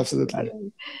be done.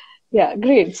 Absolutely. Yeah,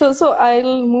 great. So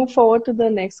I'll move forward to the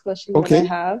next question that I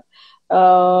have.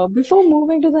 Before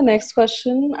moving to the next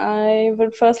question, I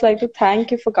would first like to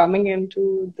thank you for coming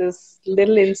into this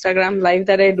little Instagram live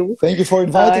that I do. Thank you for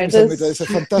inviting me, Sanmitra. It's a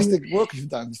fantastic work you've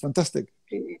done. It's fantastic.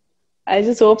 I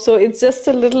just hope so. It's just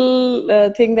a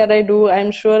little thing that I do.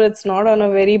 I'm sure it's not on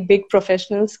a very big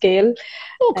professional scale.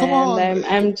 Oh, come on.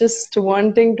 I'm just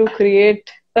wanting to create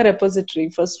a repository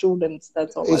for students.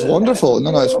 That's all. It's wonderful.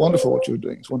 No, it's wonderful what you're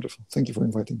doing. It's wonderful. Thank you for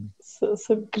inviting me.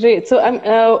 So great. So I'm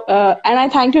and I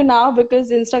thank you now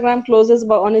because Instagram closes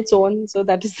on its own. So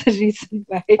that is the reason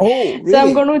why. Oh, really? So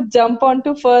I'm going to jump on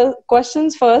to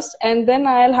questions first, and then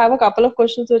I'll have a couple of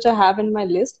questions which I have in my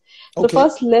list. So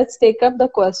first, let's take up the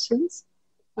questions.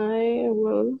 I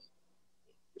will.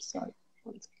 Sorry,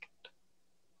 1 second.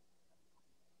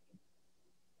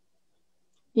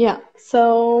 Yeah.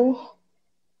 So.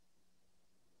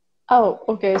 Oh,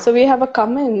 okay. So we have a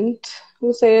comment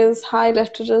who says, "Hi,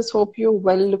 Lefteris. Hope you're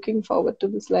well. Looking forward to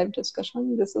this live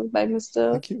discussion." This is by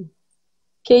Mr. Thank you.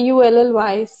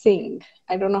 Kully Singh.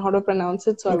 I don't know how to pronounce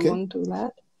it, so I won't do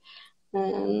that.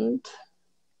 And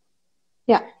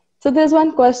yeah, so there's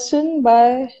one question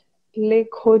by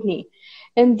Lekhoni.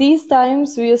 In these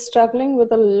times, we are struggling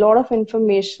with a lot of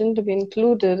information to be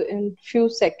included in few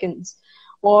seconds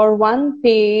or one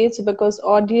page because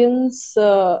audience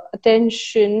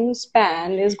attention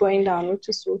span is going down, which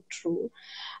is so true.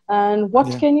 And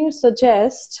what can you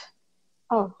suggest?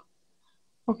 Oh,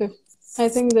 okay. I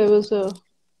think there was a...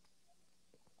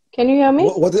 Can you hear me?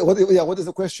 What is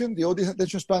the question? The audience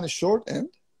attention span is short and?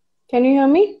 Can you hear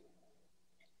me?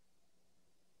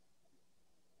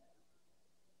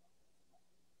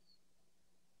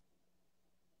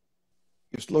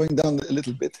 slowing down a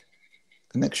little bit.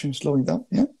 Connection slowing down.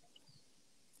 Yeah.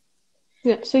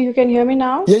 Yeah. So you can hear me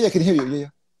now? Yeah, I can hear you. Yeah.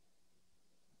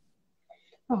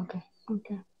 Okay.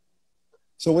 Okay.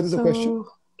 So what is the question?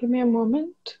 Give me a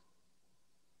moment.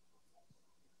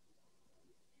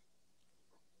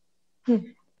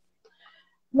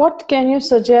 What can you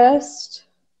suggest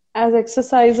as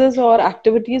exercises or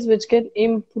activities which can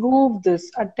improve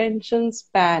this attention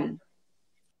span?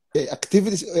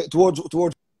 Activities towards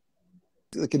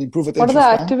can improve attention What are the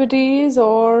span? activities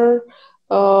or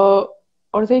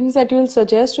things that you will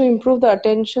suggest to improve the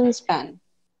attention span?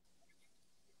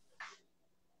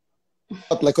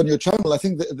 Like on your channel, I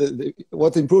think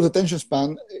what improves attention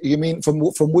span, you mean from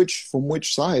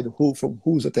which side? From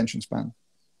whose attention span?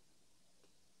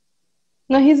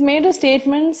 Now, he's made a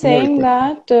statement saying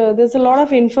that there's a lot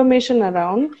of information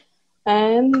around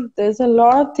and there's a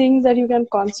lot of things that you can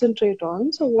concentrate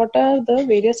on. So what are the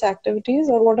various activities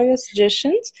or what are your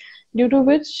suggestions due to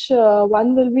which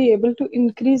one will be able to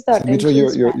increase the Sanmitra, attention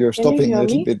span? you're Can you stopping hear a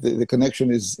little me? bit. The connection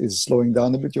is slowing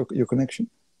down a bit, your connection.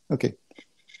 Okay.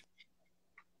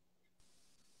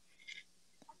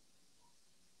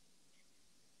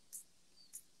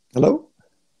 Hello?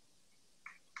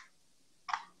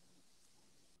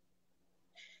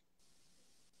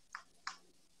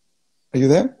 Are you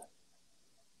there?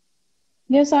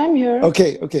 Yes, I'm here.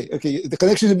 Okay. The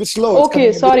connection is a bit slow.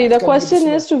 Okay, sorry. The question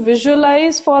is to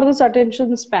visualize for this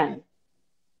attention span.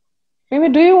 Maybe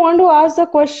do you want to ask the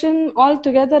question all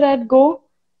together at go?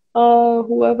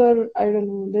 Whoever, I don't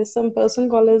know, there's some person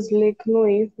called as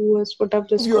Lekhnoi who has put up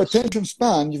this your question. attention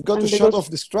span, you've got to shut off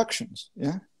distractions.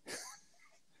 Yeah.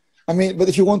 I mean, but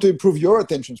if you want to improve your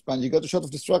attention span, you got to shut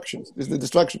off distractions. There's the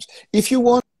distractions. If you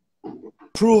want to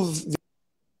improve,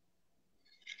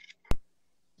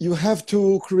 you have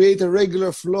to create a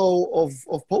regular flow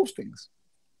of postings.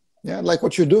 Yeah, like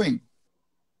what you're doing.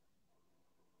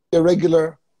 A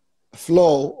regular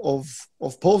flow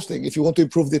of posting if you want to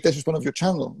improve the attention span of your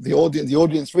channel, the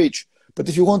audience reach. But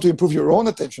if you want to improve your own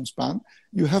attention span,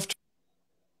 you have to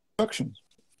distractions.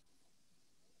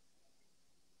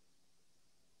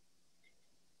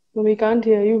 We can't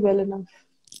hear you well enough.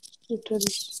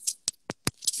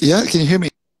 Yeah, can you hear me?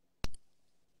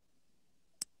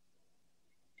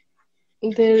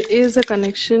 There is a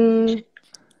connection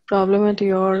problem at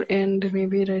your end,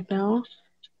 maybe right now.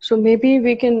 So maybe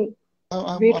we can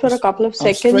wait for a couple of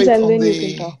seconds and then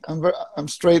you can talk. I'm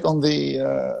straight on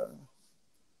the.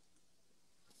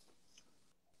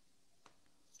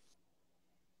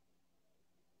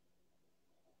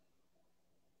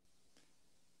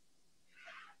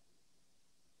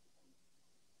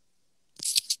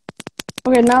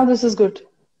 Okay, now this is good.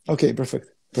 Okay, perfect.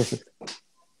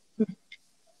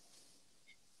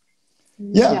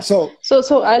 Yeah. So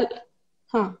I'll.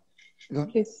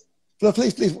 Please. No,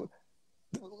 please.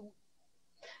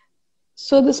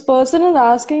 So this person is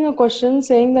asking a question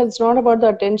saying that it's not about the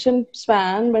attention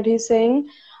span, but he's saying,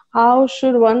 how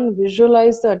should one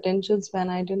visualize the attention span?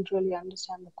 I didn't really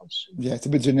understand the question. Yeah, it's a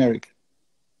bit generic.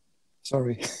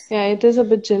 Sorry. Yeah, it is a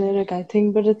bit generic, I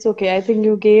think, but it's okay. I think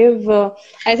you gave,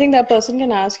 I think that person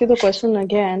can ask you the question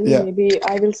again. Yeah. Maybe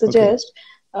I will suggest,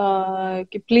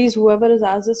 please, whoever has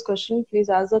asked this question, please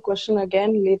ask the question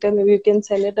again later. Maybe you can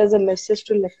send it as a message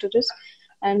to Lefteris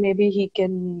and maybe he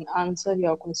can answer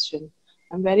your question.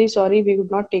 I'm very sorry we could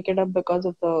not take it up because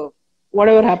of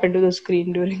whatever happened to the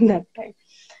screen during that time.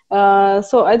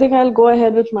 So I think I'll go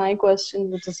ahead with my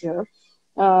question, which is here.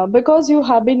 Because you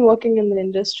have been working in the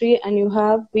industry and you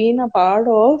have been a part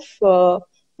of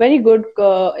very good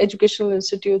educational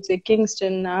institutes like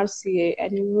Kingston, RCA,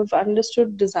 and you have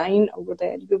understood design over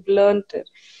there. You've learned it.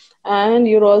 And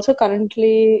you're also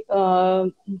currently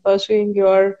pursuing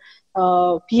your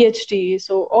PhD.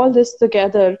 So all this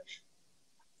together,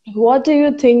 what do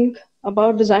you think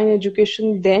about design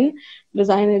education then,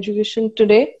 design education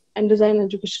today, and design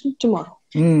education tomorrow?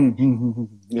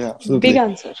 Yeah, absolutely. Big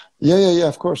answer. Yeah,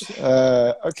 of course.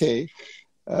 Okay.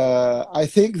 I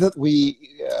think that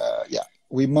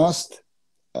we must,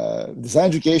 design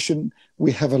education,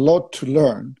 we have a lot to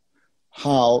learn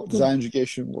how design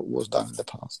education was done in the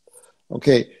past.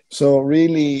 Okay, so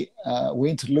really, we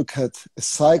need to look at a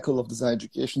cycle of design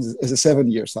education as a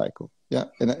 7-year cycle. Yeah,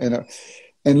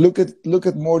 and look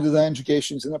at more design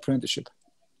educations in apprenticeship.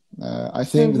 I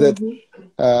think that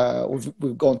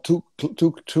we've gone too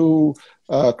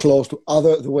close to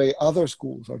the way other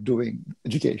schools are doing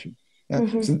education. Yeah?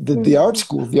 So the art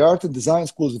school, the art and design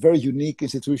school, is a very unique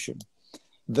institution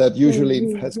that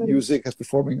usually has music, has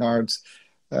performing arts,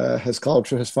 has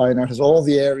culture, has fine art, has all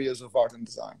the areas of art and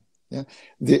design. Yeah,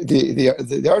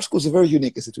 the art school is a very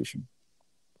unique institution,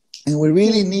 and we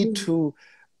really need to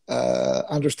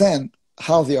understand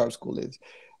how the art school is.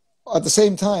 At the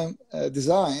same time,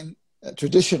 design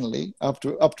traditionally, up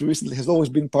to recently, has always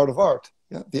been part of art.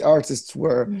 Yeah? The artists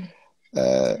were,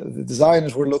 the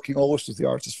designers were looking always to the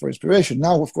artists for inspiration.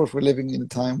 Now, of course, we're living in a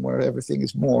time where everything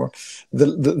is more,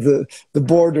 the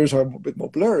borders are a bit more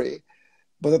blurry.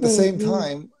 But at the same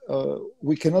time,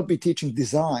 we cannot be teaching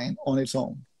design on its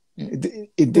own.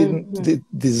 It didn't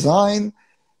design.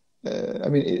 I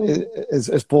mean,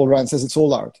 as Paul Rand says, it's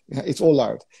all art. It's all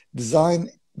art.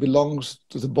 Design belongs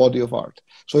to the body of art.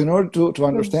 So, in order to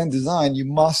understand design, you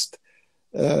must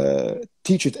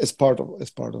teach it as part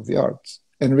of the arts.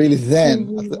 And really,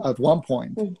 then at one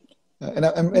point, and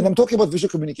I'm talking about visual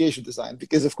communication design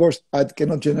because, of course, I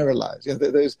cannot generalize. Yeah,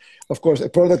 there's, of course, a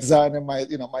product designer might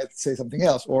say something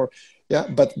else,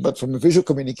 but from a visual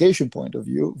communication point of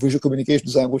view, visual communication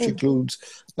design, which includes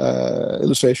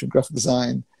illustration, graphic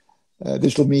design,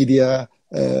 digital media,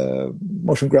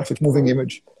 motion graphics, moving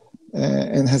image,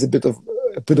 and has a bit of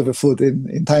a foot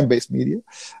in time-based media.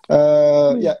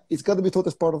 It's got to be taught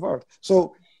as part of art.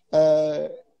 So.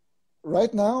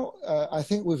 Right now, I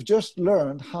think we've just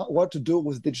learned what to do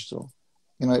with digital.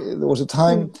 There was a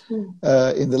time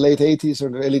in the late 80s or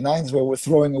the early 90s where we're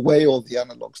throwing away all the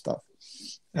analog stuff.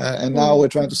 And now we're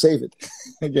trying to save it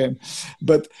again.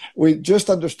 But we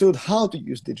just understood how to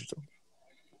use digital.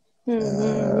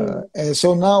 And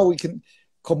so now we can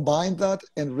combine that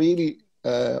and really,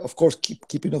 of course,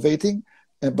 keep innovating,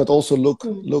 but also look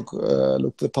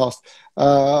to the past.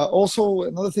 Also,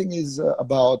 another thing is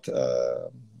about...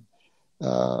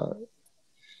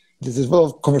 there's a lot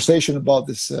of conversation about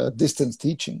this distance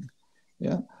teaching,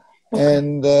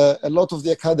 and a lot of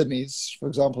the academies, for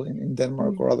example, in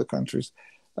Denmark or other countries,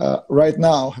 right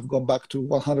now have gone back to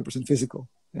 100% physical.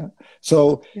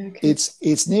 So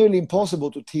it's nearly impossible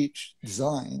to teach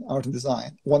design, art and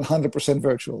design, 100%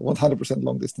 virtual, 100%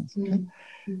 long distance.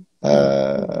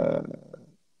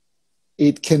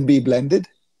 It can be blended.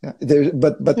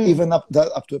 But even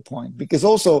up to a point, because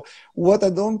also what I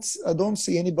don't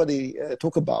see anybody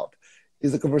talk about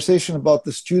is the conversation about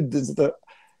the students that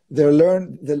the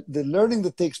learning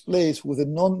that takes place with the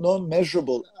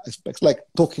non-measurable aspects, like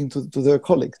talking to their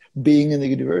colleagues, being in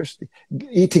the university,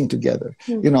 eating together,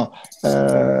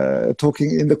 talking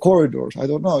in the corridors. I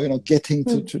don't know, getting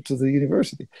to the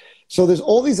university. So there's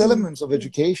all these elements of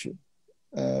education.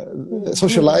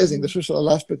 Socializing, the social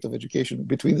aspect of education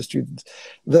between the students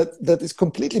that is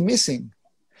completely missing,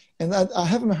 and I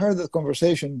haven't heard that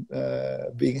conversation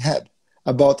being had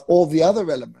about all the other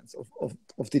elements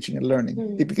of teaching and learning,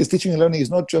 because teaching and learning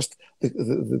is not just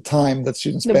the time that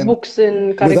students spend the books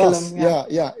and curriculum.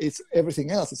 It's everything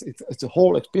else. It's a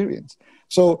whole experience.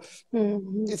 So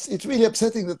it's really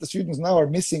upsetting that the students now are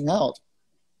missing out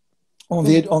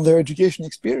on their education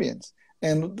experience,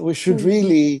 and we should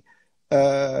really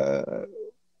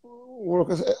work.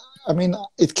 I mean,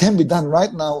 it can be done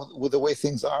right now with the way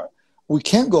things are. We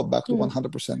can go back to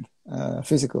 100%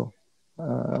 physical,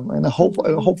 and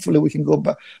hopefully we can go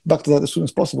back to that as soon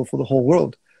as possible for the whole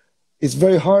world. It's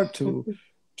very hard to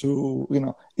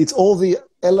it's all the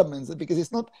elements, because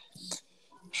it's not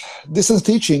distance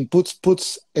teaching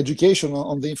puts education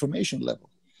on the information level.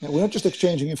 And we're not just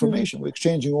exchanging information; we're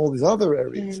exchanging all these other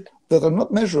areas that are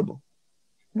not measurable.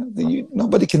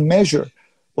 Nobody can measure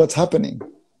what's happening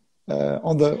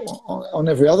on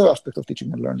every other aspect of teaching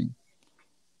and learning.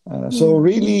 So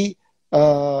really,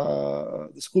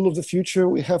 the school of the future,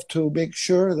 we have to make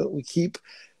sure that we keep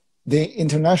the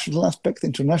international aspect,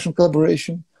 international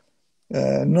collaboration,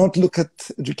 not look at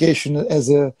education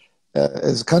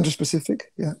as country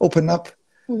specific. Open up,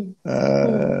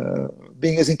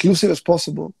 being as inclusive as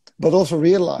possible, but also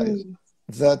realize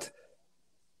that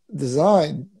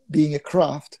design, being a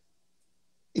craft,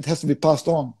 it has to be passed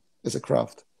on as a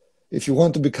craft. If you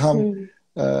want to become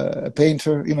a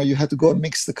painter, you have to go and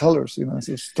mix the colors,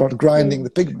 so start grinding the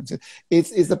pigments.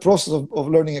 It's the process of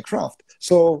learning a craft.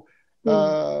 So we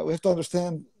have to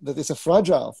understand that it's a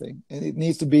fragile thing, and it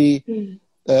needs to be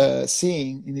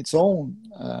seen in its own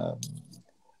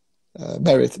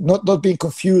merit, not being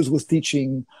confused with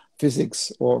teaching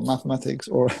physics or mathematics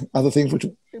or other things, which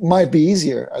might be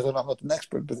easier. I don't know, I'm not an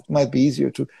expert, but it might be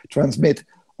easier to transmit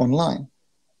online.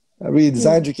 Really,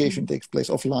 design education takes place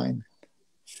offline,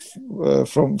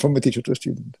 from a teacher to a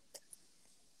student.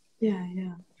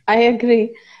 I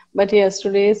agree. But yes,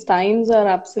 today's times are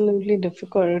absolutely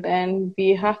difficult, and we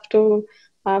have to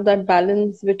have that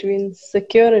balance between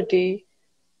security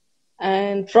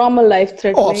and from a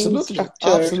life-threatening structure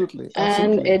absolutely.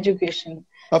 and education.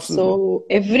 Absolutely. So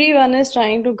everyone is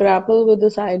trying to grapple with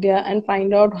this idea and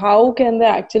find out how can they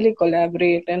actually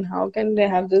collaborate and how can they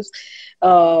have this,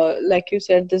 like you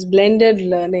said, this blended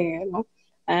learning, you know.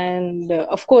 And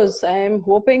of course, I am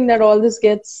hoping that all this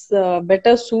gets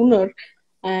better sooner,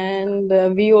 and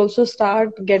we also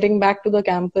start getting back to the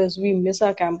campus. We miss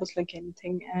our campus like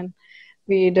anything, and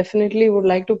we definitely would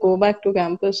like to go back to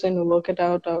campus and work it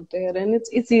out there. And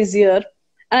it's easier.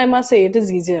 I must say it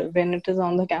is easier when it is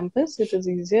on the campus. It is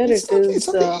easier. It's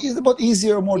not about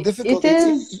easier or more difficult. It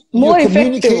is more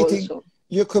effective also.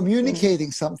 You're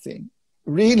communicating something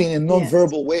really in a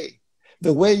non-verbal way.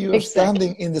 The way you are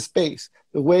standing in the space,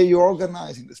 the way you're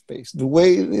organizing the space, the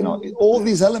way, you know, all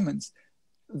these elements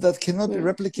that cannot be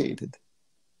replicated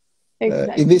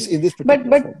in this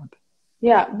particular format.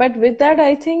 Yeah, but with that,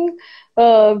 I think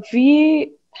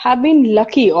we have been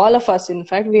lucky, all of us, in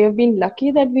fact, we have been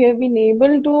lucky that we have been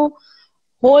able to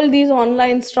hold these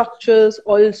online structures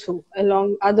also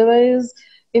along. Otherwise,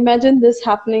 imagine this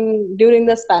happening during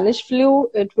the Spanish flu,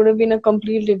 it would have been a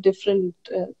completely different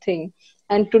thing.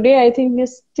 And today, I think we're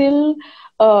still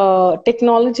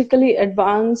technologically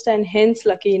advanced and hence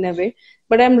lucky in a way.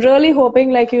 But I'm really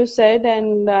hoping, like you said,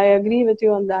 and I agree with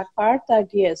you on that part, that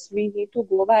yes, we need to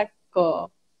go back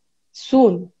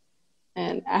soon,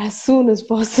 and as soon as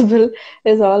possible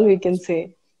is all we can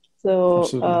say.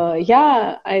 So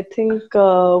yeah, I think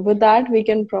with that we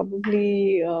can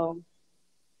probably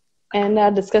end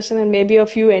our discussion, and maybe a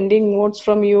few ending notes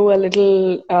from you, a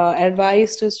little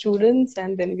advice to students,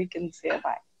 and then we can say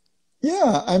bye.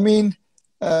 Yeah, I mean,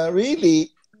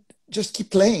 really, just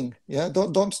keep playing. Yeah,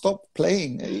 don't stop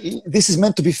playing. This is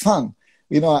meant to be fun.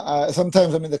 You know,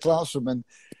 sometimes I'm in the classroom and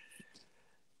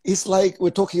it's like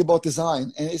we're talking about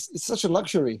design, and it's such a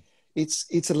luxury.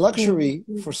 It's a luxury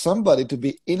for somebody to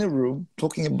be in a room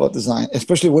talking about design,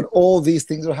 especially when all these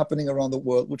things are happening around the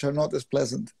world, which are not as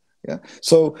pleasant. Yeah.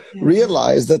 So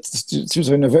realize that students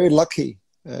are very lucky.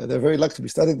 They're very lucky to be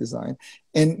studying design,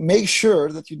 and make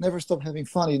sure that you never stop having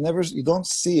fun. You don't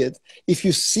see it. If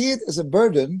you see it as a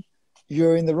burden,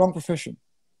 you're in the wrong profession.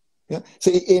 Yeah.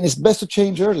 So, and it's best to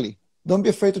change early. Don't be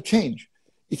afraid to change.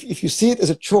 If you see it as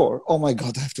a chore, oh my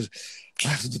God, I have to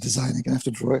do designing, I have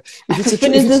to draw it. I have to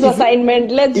finish this assignment,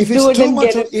 let's do it and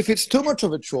get it. If it's too much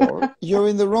of a chore, you're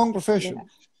in the wrong profession.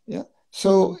 Yeah.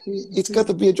 So it's got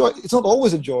to be a joy. It's not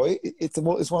always a joy. It's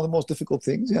one of the most difficult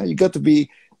things. Yeah. You got to be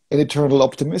an eternal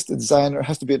optimist. A designer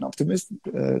has to be an optimist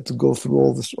to go through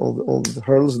all the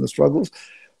hurdles and the struggles.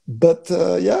 But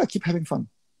yeah, keep having fun.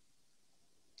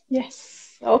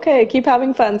 Yes. Okay, keep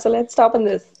having fun. So let's stop on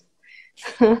this.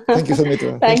 Thank you,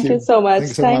 Sanmitra. Thank you so much.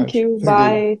 Thank you.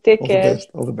 Bye. Take care.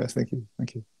 All the best. Thank you.